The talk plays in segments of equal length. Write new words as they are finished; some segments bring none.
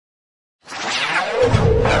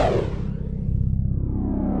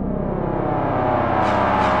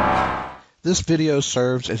This video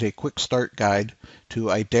serves as a quick start guide to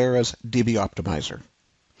IDERA's DB Optimizer.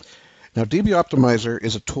 Now, DB Optimizer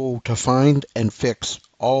is a tool to find and fix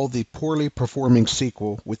all the poorly performing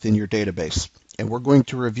SQL within your database, and we're going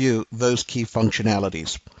to review those key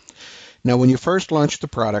functionalities. Now, when you first launch the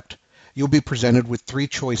product, you'll be presented with three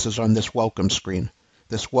choices on this welcome screen.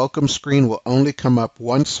 This welcome screen will only come up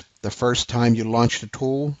once the first time you launch the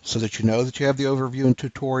tool so that you know that you have the overview and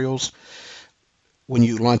tutorials. When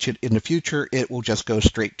you launch it in the future, it will just go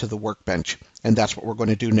straight to the workbench. And that's what we're going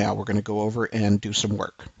to do now. We're going to go over and do some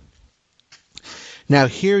work. Now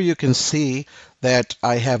here you can see that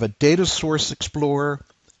I have a Data Source Explorer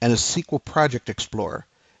and a SQL Project Explorer.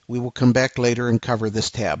 We will come back later and cover this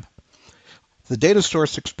tab. The Data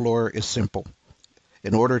Source Explorer is simple.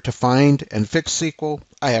 In order to find and fix SQL,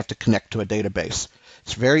 I have to connect to a database.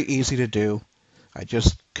 It's very easy to do. I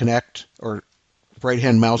just connect or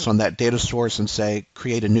right-hand mouse on that data source and say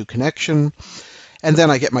create a new connection, and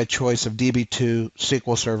then I get my choice of DB2,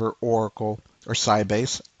 SQL Server, Oracle, or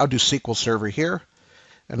Sybase. I'll do SQL Server here,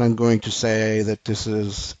 and I'm going to say that this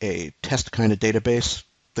is a test kind of database.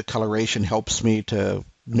 The coloration helps me to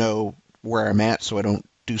know where I'm at so I don't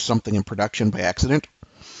do something in production by accident.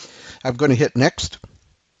 I'm going to hit next,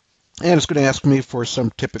 and it's going to ask me for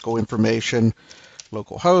some typical information.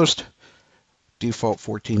 Localhost, default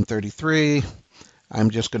 1433. I'm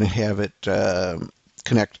just going to have it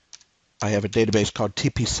connect. I have a database called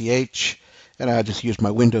TPCH, and I just use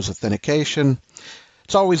my Windows authentication.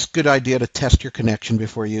 It's always a good idea to test your connection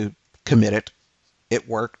before you commit it. It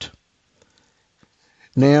worked.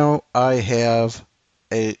 Now I have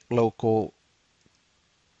a local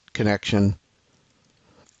connection,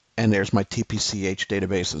 and there's my TPCH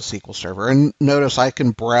database and SQL Server. And notice I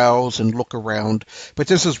can browse and look around, but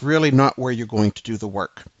this is really not where you're going to do the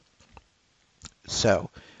work. So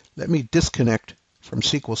let me disconnect from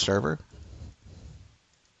SQL Server.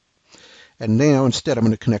 And now instead I'm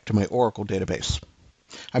going to connect to my Oracle database.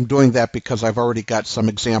 I'm doing that because I've already got some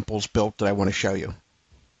examples built that I want to show you.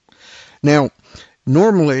 Now,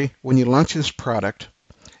 normally when you launch this product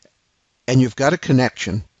and you've got a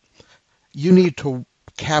connection, you need to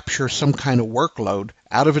capture some kind of workload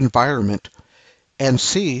out of environment and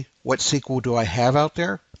see what SQL do I have out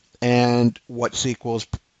there and what SQL is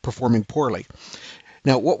performing poorly.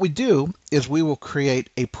 Now what we do is we will create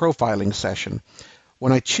a profiling session.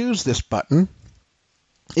 When I choose this button,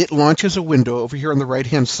 it launches a window over here on the right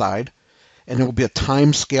hand side, and there will be a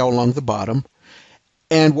time scale along the bottom,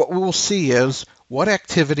 and what we will see is what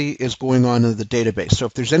activity is going on in the database. So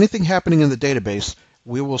if there's anything happening in the database,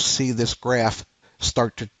 we will see this graph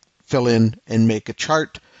start to fill in and make a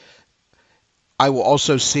chart. I will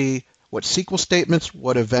also see what SQL statements,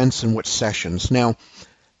 what events, and what sessions. Now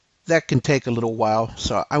that can take a little while,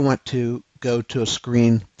 so I want to go to a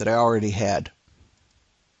screen that I already had.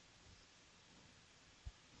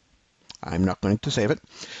 I'm not going to save it.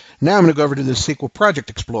 Now I'm going to go over to the SQL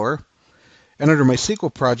Project Explorer, and under my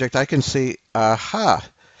SQL project I can see,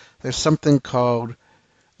 there's something called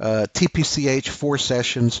TPCH 4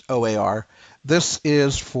 sessions OAR. This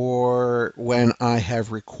is for when I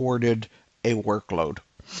have recorded a workload.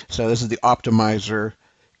 So this is the optimizer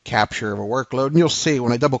capture of a workload, and you'll see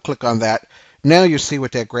when I double click on that, now you see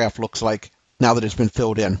what that graph looks like now that it's been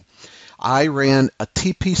filled in. I ran a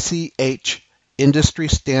TPCH industry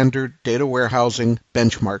standard data warehousing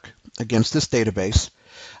benchmark against this database.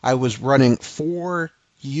 I was running 4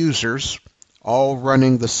 users all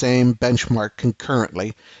running the same benchmark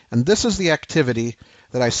concurrently, and this is the activity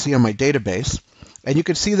that I see on my database. And you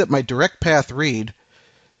can see that my direct path read,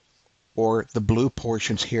 or the blue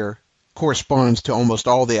portions here, corresponds to almost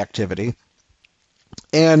all the activity.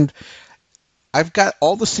 And I've got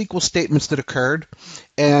all the SQL statements that occurred,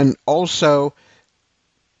 and also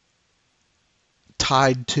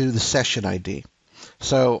tied to the session ID.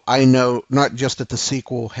 So I know not just that the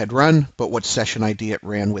SQL had run, but what session ID it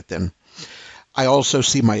ran within. I also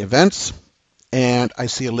see my events, and I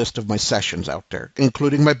see a list of my sessions out there,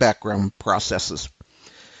 including my background processes.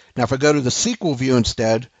 Now if I go to the SQL view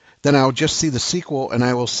instead, then I'll just see the SQL, and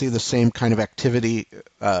I will see the same kind of activity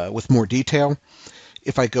with more detail.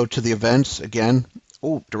 If I go to the events, again,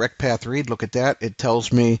 direct path read, look at that. It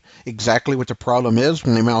tells me exactly what the problem is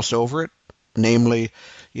when I mouse over it. Namely,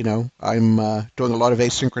 I'm doing a lot of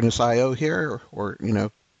asynchronous I/O here, or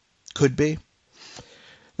could be.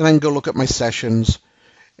 Then I can go look at my sessions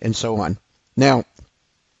and so on. Now,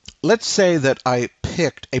 let's say that I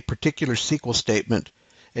picked a particular SQL statement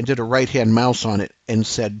and did a right-hand mouse on it and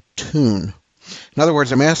said tune. In other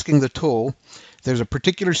words, I'm asking the tool, there's a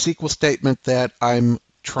particular SQL statement that I'm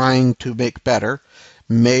trying to make better.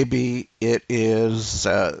 Maybe it is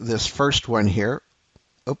this first one here.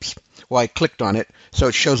 Oops. Well, I clicked on it, so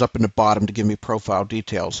it shows up in the bottom to give me profile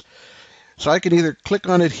details. So I can either click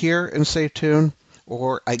on it here and say tune,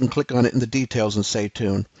 or I can click on it in the details and say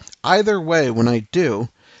tune. Either way, when I do,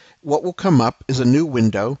 what will come up is a new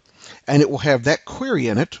window, and it will have that query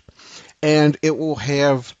in it, and it will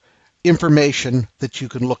have information that you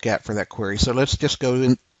can look at for that query. So let's just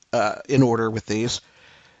go in order with these.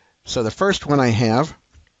 So the first one I have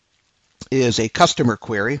is a customer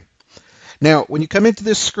query. Now, when you come into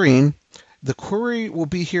this screen, the query will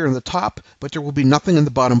be here in the top, but there will be nothing in the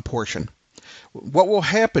bottom portion. What will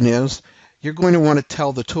happen is you're going to want to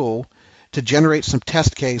tell the tool to generate some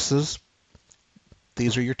test cases.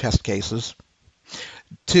 These are your test cases.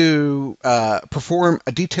 To perform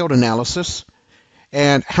a detailed analysis,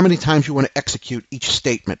 and how many times you want to execute each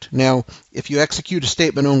statement. Now, if you execute a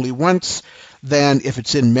statement only once, then if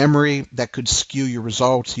it's in memory, that could skew your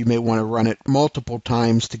results. You may want to run it multiple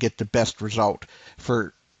times to get the best result.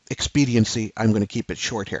 For expediency, I'm going to keep it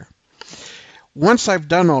short here. Once I've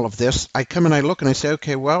done all of this, I come and I look and I say,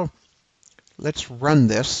 okay, well, let's run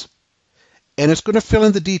this. And it's going to fill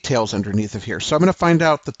in the details underneath of here. So I'm going to find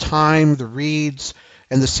out the time, the reads,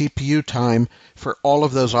 and the CPU time for all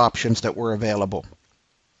of those options that were available.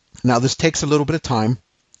 Now, this takes a little bit of time,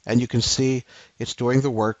 and you can see it's doing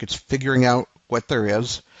the work. It's figuring out what there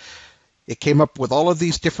is. It came up with all of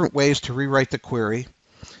these different ways to rewrite the query,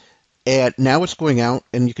 and now it's going out,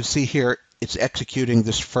 and you can see here it's executing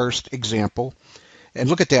this first example. And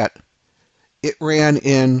look at that. It ran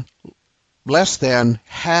in less than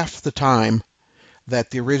half the time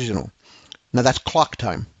that the original. Now, that's clock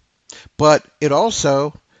time. But it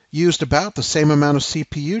also used about the same amount of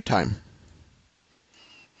CPU time.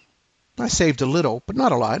 I saved a little, but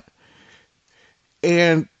not a lot.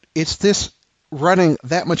 And it's this running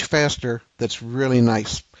that much faster that's really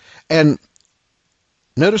nice. And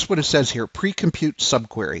notice what it says here, pre-compute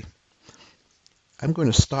subquery. I'm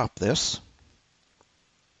going to stop this.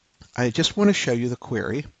 I just want to show you the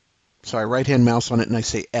query. So I right-hand mouse on it and I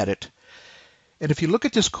say edit. And if you look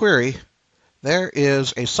at this query, there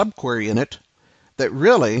is a subquery in it that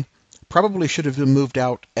really probably should have been moved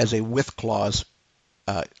out as a with clause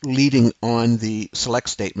leading on the select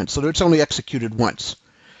statement, so that it's only executed once.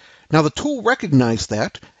 Now the tool recognized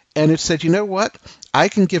that, and it said, you know what? I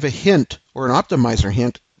can give a hint or an optimizer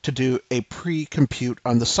hint to do a pre-compute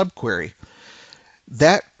on the subquery.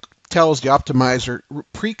 That tells the optimizer,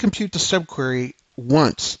 pre-compute the subquery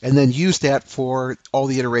once, and then use that for all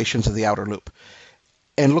the iterations of the outer loop.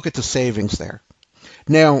 And look at the savings there.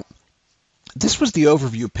 Now, this was the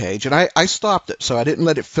overview page, and I stopped it, so I didn't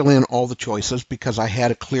let it fill in all the choices because I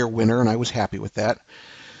had a clear winner, and I was happy with that.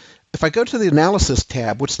 If I go to the Analysis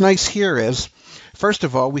tab, what's nice here is, first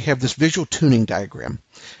of all, we have this visual tuning diagram.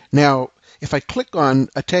 Now, if I click on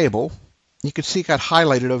a table, you can see it got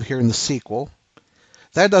highlighted over here in the SQL.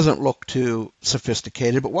 That doesn't look too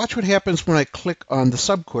sophisticated, but watch what happens when I click on the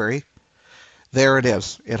subquery. There it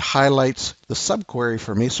is. It highlights the subquery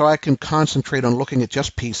for me, so I can concentrate on looking at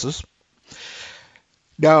just pieces.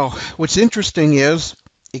 Now, what's interesting is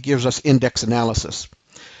it gives us index analysis.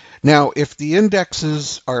 Now, if the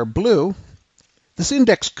indexes are blue, this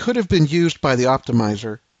index could have been used by the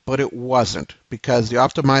optimizer, but it wasn't because the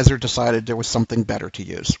optimizer decided there was something better to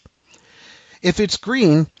use. If it's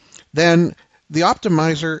green, then the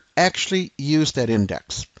optimizer actually used that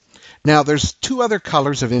index. Now, there's two other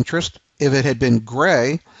colors of interest. If it had been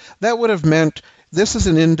gray, that would have meant this is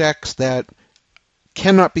an index that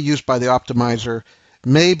cannot be used by the optimizer.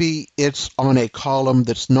 Maybe it's on a column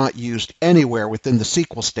that's not used anywhere within the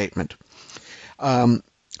SQL statement.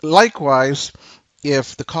 Likewise,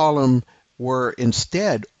 if the column were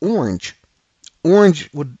instead orange, orange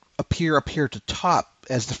would appear up here at the top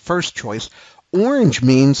as the first choice. Orange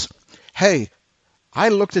means, hey, I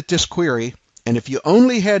looked at this query, and if you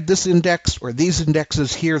only had this index or these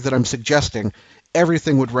indexes here that I'm suggesting,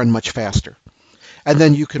 everything would run much faster. And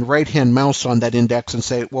then you can right-hand mouse on that index and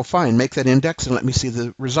say, well, fine, make that index and let me see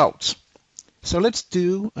the results. So let's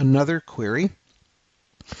do another query.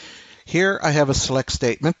 Here I have a select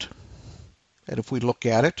statement. And if we look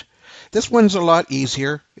at it, this one's a lot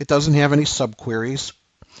easier. It doesn't have any subqueries.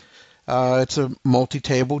 It's a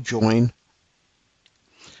multi-table join.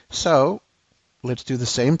 So let's do the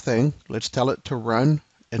same thing. Let's tell it to run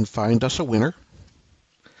and find us a winner.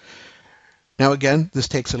 Now again, this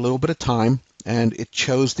takes a little bit of time. And it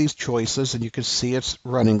chose these choices, and you can see it's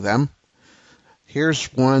running them. Here's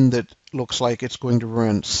one that looks like it's going to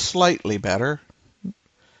run slightly better.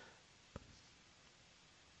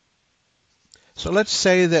 So let's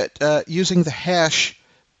say that using the hash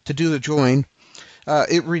to do the join,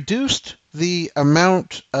 It reduced the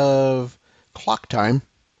amount of clock time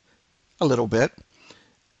a little bit,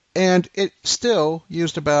 and it still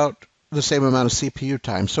used about the same amount of CPU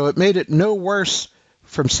time. So it made it no worse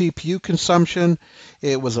from CPU consumption.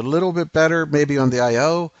 It was a little bit better maybe on the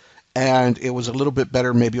I/O, and it was a little bit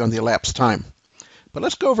better maybe on the elapsed time. But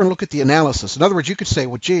let's go over and look at the analysis. In other words, you could say,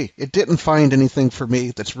 well, gee, it didn't find anything for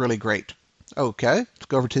me that's really great. Okay, let's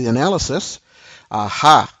go over to the analysis.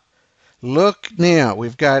 Aha! Look now,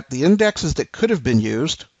 we've got the indexes that could have been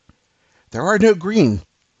used. There are no green.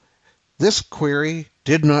 This query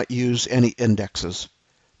did not use any indexes.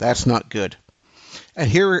 That's not good. And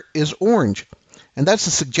here is orange, and that's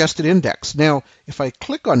a suggested index. Now, if I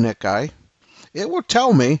click on that guy, it will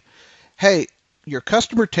tell me, hey, your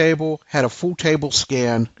customer table had a full table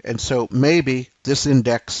scan, and so maybe this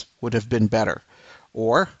index would have been better.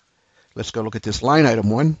 Or, let's go look at this line item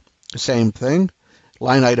one. The same thing.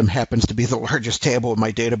 Line item happens to be the largest table in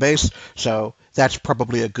my database, so that's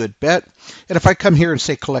probably a good bet. And if I come here and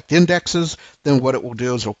say collect indexes, then what it will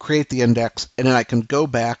do is it'll create the index, and then I can go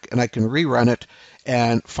back and I can rerun it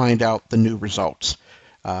and find out the new results.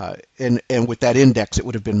 And with that index, it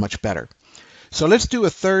would have been much better. So let's do a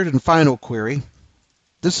third and final query.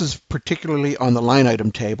 This is particularly on the line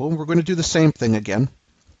item table. We're going to do the same thing again.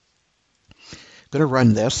 I'm going to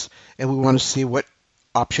run this, and we want to see what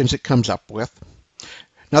options it comes up with.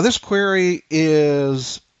 Now this query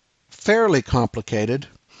is fairly complicated,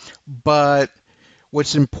 but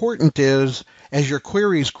what's important is as your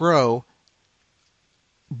queries grow,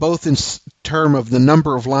 both in terms of the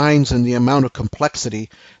number of lines and the amount of complexity,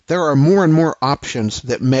 there are more and more options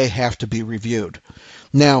that may have to be reviewed.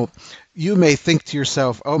 Now, you may think to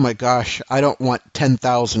yourself, oh my gosh, I don't want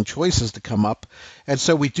 10,000 choices to come up. And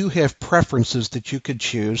so we do have preferences that you could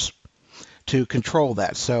choose to control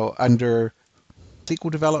that. So under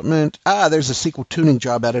SQL development, there's a SQL tuning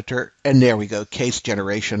job editor, and there we go, case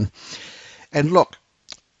generation. And look,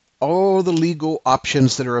 all the legal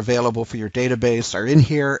options that are available for your database are in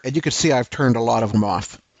here, and you can see I've turned a lot of them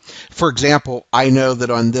off. For example, I know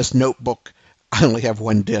that on this notebook, I only have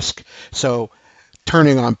one disk, so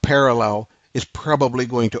turning on parallel is probably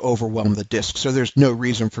going to overwhelm the disk, so there's no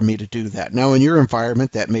reason for me to do that. Now, in your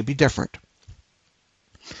environment, that may be different.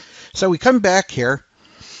 So we come back here,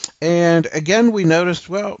 and again, we noticed,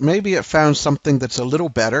 well, maybe it found something that's a little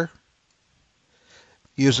better.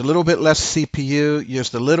 Used a little bit less CPU,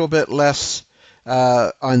 used a little bit less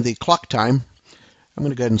on the clock time. I'm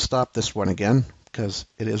going to go ahead and stop this one again because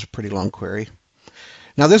it is a pretty long query.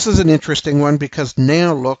 Now this is an interesting one because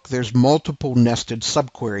now look, there's multiple nested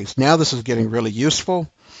subqueries. Now this is getting really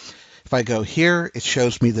useful. If I go here, it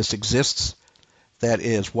shows me this exists. That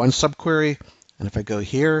is one subquery. And if I go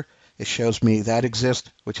here, it shows me that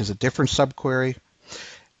exists, which is a different subquery.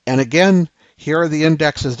 And again, here are the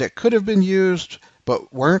indexes that could have been used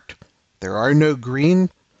but weren't. There are no green.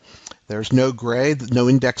 There's no gray, no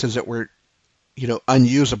indexes that were,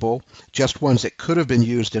 unusable, just ones that could have been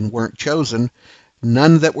used and weren't chosen.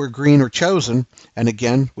 None that were green or chosen. And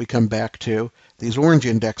again, we come back to these orange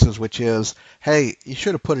indexes, which is, hey, you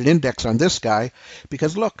should have put an index on this guy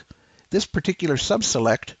because look, this particular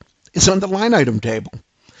subselect is on the line item table.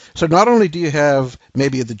 So not only do you have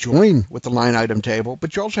maybe the join with the line item table,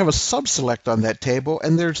 but you also have a subselect on that table,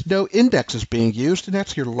 and there's no indexes being used, and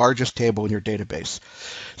that's your largest table in your database.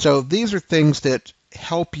 So these are things that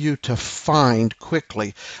help you to find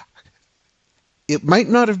quickly. It might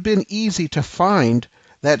not have been easy to find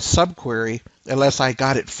that subquery unless I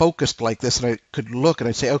got it focused like this, and I could look and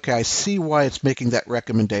I'd say, okay, I see why it's making that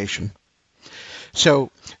recommendation.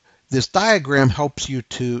 So this diagram helps you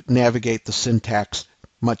to navigate the syntax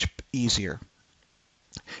much easier.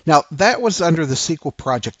 Now, that was under the SQL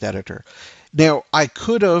project editor. Now, I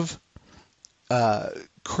could have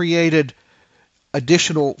created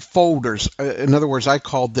additional folders. In other words, I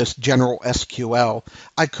called this general SQL.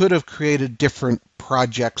 I could have created different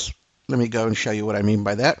projects. Let me go and show you what I mean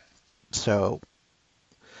by that. So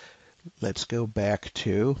let's go back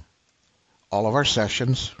to all of our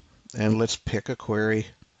sessions, and let's pick a query.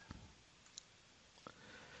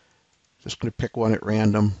 Just going to pick one at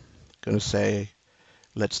random. Going to say,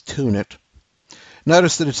 let's tune it.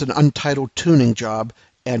 Notice that it's an untitled tuning job,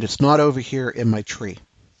 and it's not over here in my tree.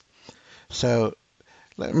 So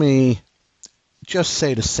let me just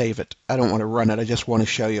say to save it. I don't want to run it. I just want to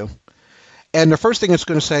show you. And the first thing it's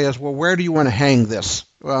going to say is, well, where do you want to hang this?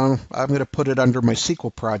 Well, I'm going to put it under my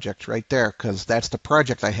SQL project right there because that's the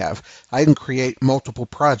project I have. I can create multiple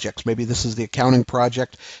projects. Maybe this is the accounting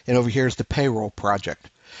project, and over here is the payroll project.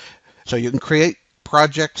 So you can create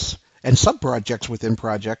projects and sub-projects within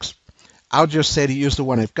projects. I'll just say to use the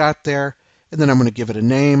one I've got there, and then I'm going to give it a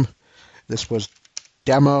name. This was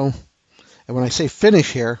demo. And when I say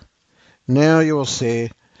finish here, now you will see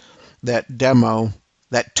that demo,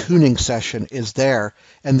 that tuning session is there.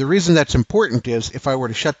 And the reason that's important is if I were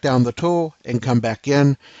to shut down the tool and come back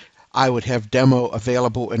in, I would have demo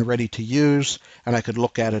available and ready to use, and I could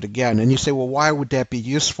look at it again. And you say, well, why would that be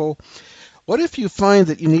useful? What if you find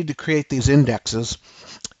that you need to create these indexes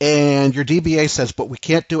and your DBA says, but we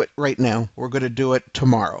can't do it right now. We're going to do it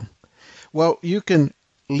tomorrow. Well, you can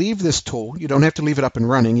leave this tool. You don't have to leave it up and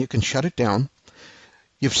running. You can shut it down.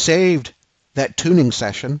 You've saved that tuning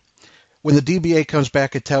session. When the DBA comes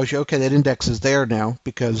back, it tells you, okay, that index is there now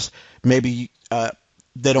because maybe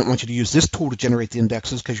they don't want you to use this tool to generate the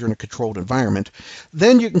indexes because you're in a controlled environment.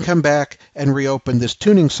 Then you can come back and reopen this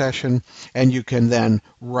tuning session, and you can then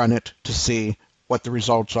run it to see what the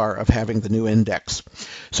results are of having the new index.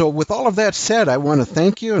 So with all of that said, I want to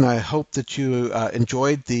thank you, and I hope that you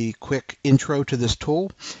enjoyed the quick intro to this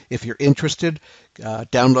tool. If you're interested,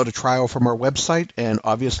 download a trial from our website, and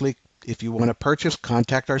obviously, if you want to purchase,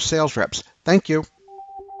 contact our sales reps. Thank you.